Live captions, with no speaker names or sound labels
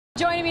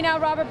Joining me now,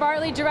 Robert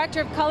Bartley,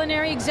 Director of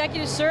Culinary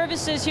Executive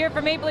Services here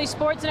for Maple Leaf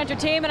Sports and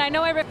Entertainment. I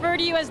know I refer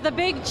to you as the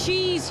big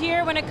cheese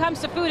here when it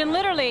comes to food, and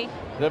literally...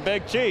 The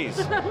big cheese.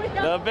 The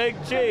big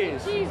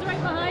cheese. The big cheese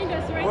right behind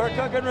us, right We're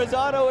there. cooking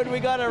risotto and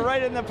we got it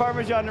right in the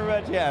Parmesan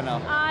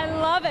Reggiano. I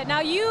love it. Now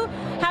you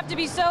have to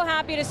be so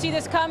happy to see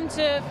this come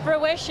to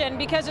fruition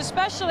because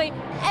especially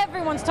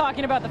everyone's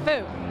talking about the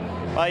food.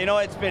 Well, you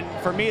know,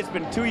 for me, it's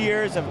been 2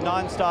 years of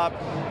nonstop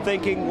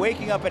thinking,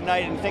 waking up at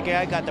night and thinking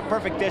I got the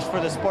perfect dish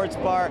for the sports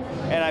bar,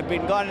 and I've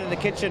been gone into the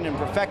kitchen and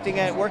perfecting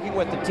it, working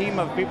with the team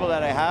of people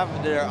that I have.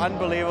 They're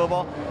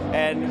unbelievable,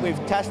 and we've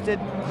tested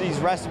these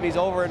recipes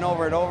over and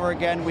over and over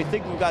again. We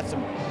think we've got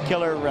some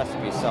killer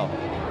recipes. So.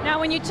 Now,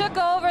 when you took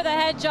over the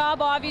head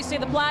job, obviously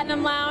the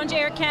Platinum Lounge,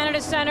 Air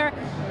Canada Centre,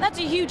 that's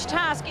a huge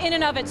task in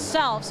and of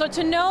itself. So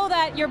to know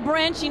that you're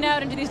branching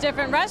out into these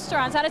different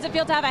restaurants, how does it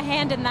feel to have a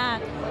hand in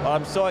that? Well,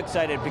 I'm so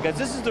excited because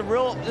this is the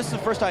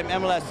first time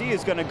MLSE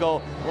is going to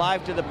go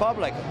live to the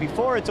public.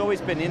 Before, it's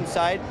always been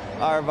inside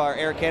of our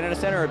Air Canada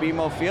Centre or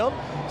BMO Field.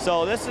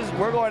 So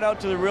we're going out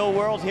to the real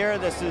world here.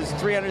 This is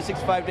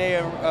 365-day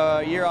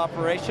a year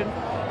operation.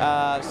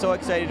 So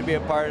excited to be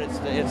a part.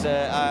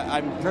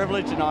 I'm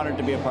privileged and honored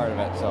to be a part of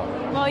it. So.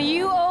 Well,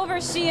 you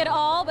oversee it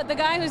all, but the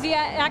guy who's the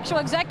actual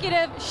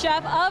executive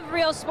chef of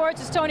Real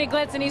Sports is Tony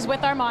Glitz, and he's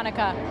with our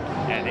Monica.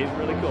 And he's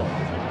really cool.